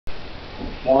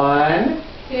1,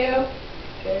 2,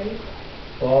 3,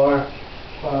 4,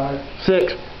 5,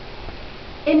 6.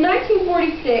 In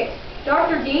 1946,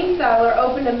 Dr. Dean Sadler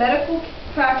opened a medical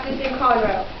practice in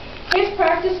Conroe. His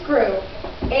practice grew,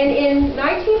 and in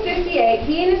 1958,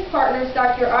 he and his partners,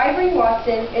 Dr. Irene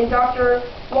Watson and Dr.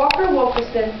 Walker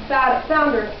Wilkerson,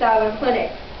 founded Sadler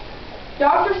Clinic.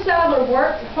 Dr. Sadler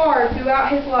worked hard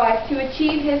throughout his life to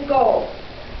achieve his goal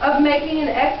of making an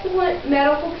excellent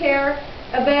medical care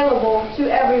available to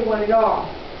everyone and all.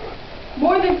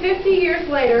 More than 50 years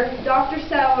later, Dr.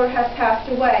 Sadler has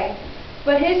passed away,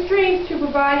 but his dreams to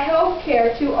provide health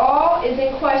care to all is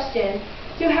in question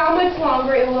to how much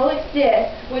longer it will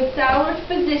exist, with Sadler's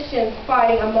physicians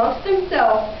fighting amongst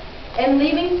themselves and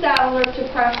leaving Sadler to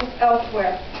practice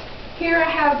elsewhere. Here I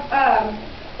have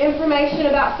information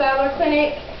about Sadler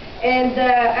Clinic and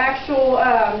the actual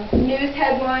news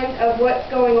headlines of what's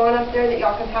going on up there that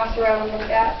y'all can pass around and look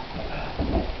at.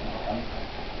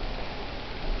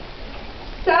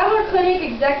 Sadler Clinic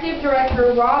Executive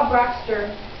Director Rob Baxter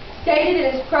stated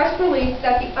in his press release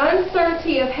that the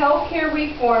uncertainty of healthcare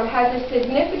reform has a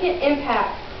significant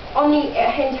impact on the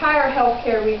entire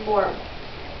healthcare reform.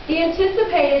 The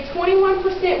anticipated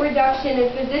 21% reduction in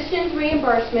physicians'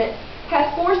 reimbursement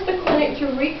has forced the clinic to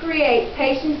recreate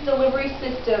patients' delivery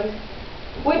systems,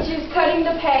 which is cutting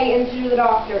the pay into the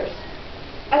doctors.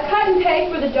 A cut in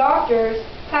pay for the doctors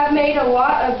have made a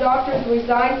lot of doctors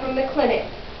resign from the clinic.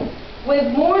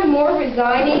 With more and more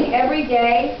resigning every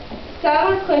day,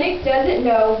 Sadler Clinic doesn't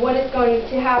know what is going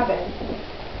to happen.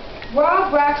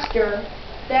 Rob Baxter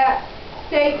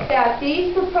states that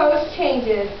these proposed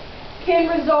changes can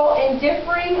result in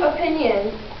differing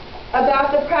opinions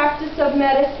about the practice of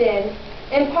medicine,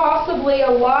 and possibly a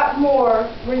lot more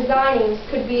resignings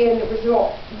could be a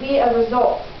result.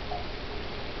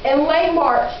 In late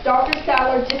March, Dr.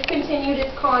 Sadler discontinued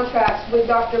his contracts with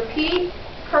Dr. Pete,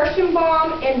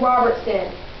 Kirschenbaum, and Robertson.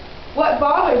 What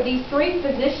bothered these three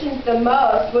physicians the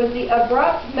most was the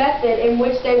abrupt method in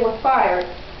which they were fired,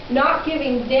 not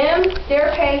giving them,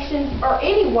 their patients, or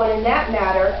anyone in that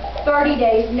matter, 30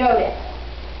 days notice.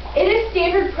 It is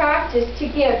standard practice to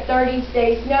give 30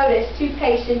 days notice to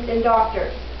patients and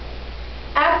doctors.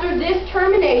 After this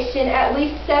termination, at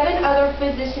least 7 other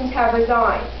physicians have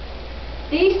resigned.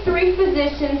 These 3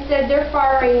 physicians said their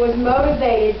firing was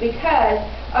motivated because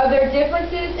of their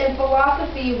differences in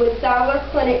philosophy with Sadler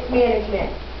Clinic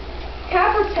management.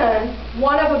 Caperton,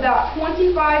 one of about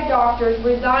 25 doctors,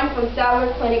 resigned from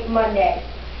Sadler Clinic Monday,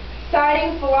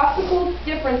 citing philosophical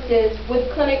differences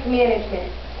with clinic management.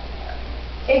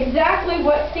 Exactly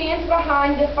what stands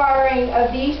behind the firing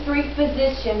of these 3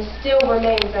 physicians still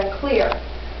remains unclear.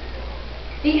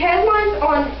 The headlines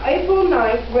on April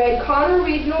 9th read, Conroe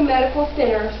Regional Medical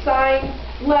Center signed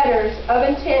letters of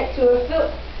intent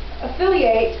to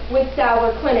affiliate with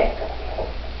Sadler Clinic.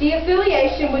 The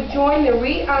affiliation would join the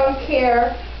REIT-owned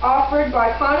care offered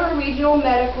by Conroe Regional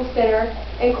Medical Center,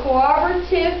 and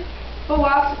collaborative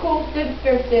philosophical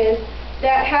differences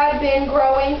that had been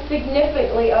growing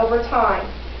significantly over time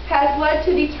has led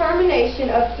to the termination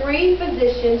of 3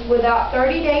 physicians without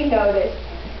 30-day notice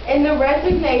and the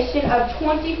resignation of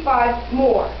 25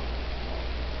 more.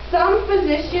 Some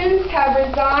physicians have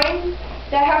resigned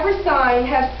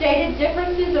have stated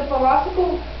differences of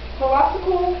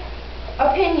philosophical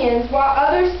opinions, while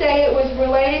others say it was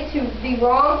related to the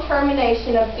wrong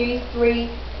termination of these 3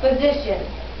 physicians.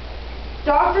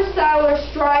 Dr. Sadler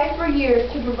strived for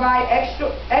years to provide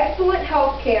excellent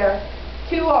health care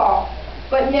to all,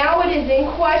 but now it is in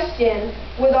question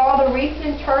with all the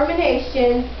recent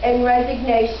terminations and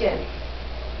resignations.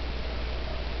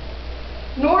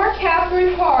 Nora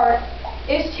Catherine Hart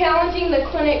is challenging the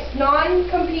clinic's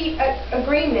non-compete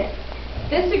agreement.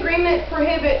 This agreement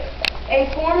prohibits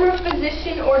a former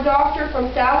physician or doctor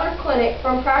from Sadler Clinic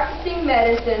from practicing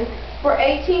medicine for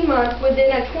 18 months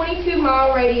within a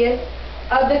 22-mile radius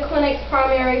of the clinic's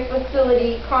primary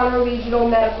facility, Conroe Regional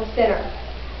Medical Center.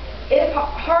 If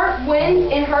Hart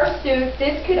wins in her suit,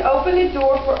 this could open the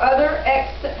door for other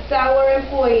ex-Sadler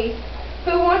employees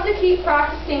who want to keep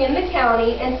practicing in the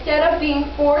county instead of being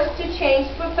forced to change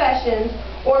professions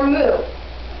or move.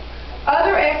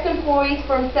 Other ex-employees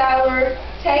from Sadler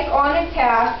take on a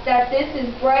task that this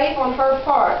is brave on her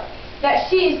part, that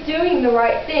she is doing the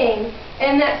right thing,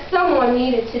 and that someone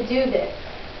needed to do this.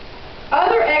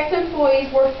 Other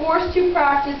ex-employees were forced to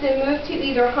practice and move to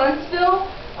either Huntsville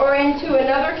or into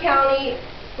another county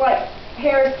like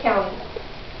Harris County.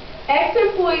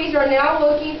 Ex-employees are now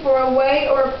looking for a way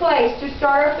or a place to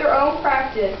start up their own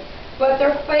practice, but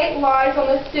their fate lies on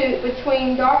the suit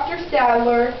between Dr.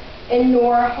 Sadler and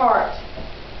Nora Hart.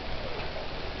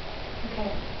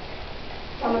 Okay.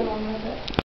 I'm going with it.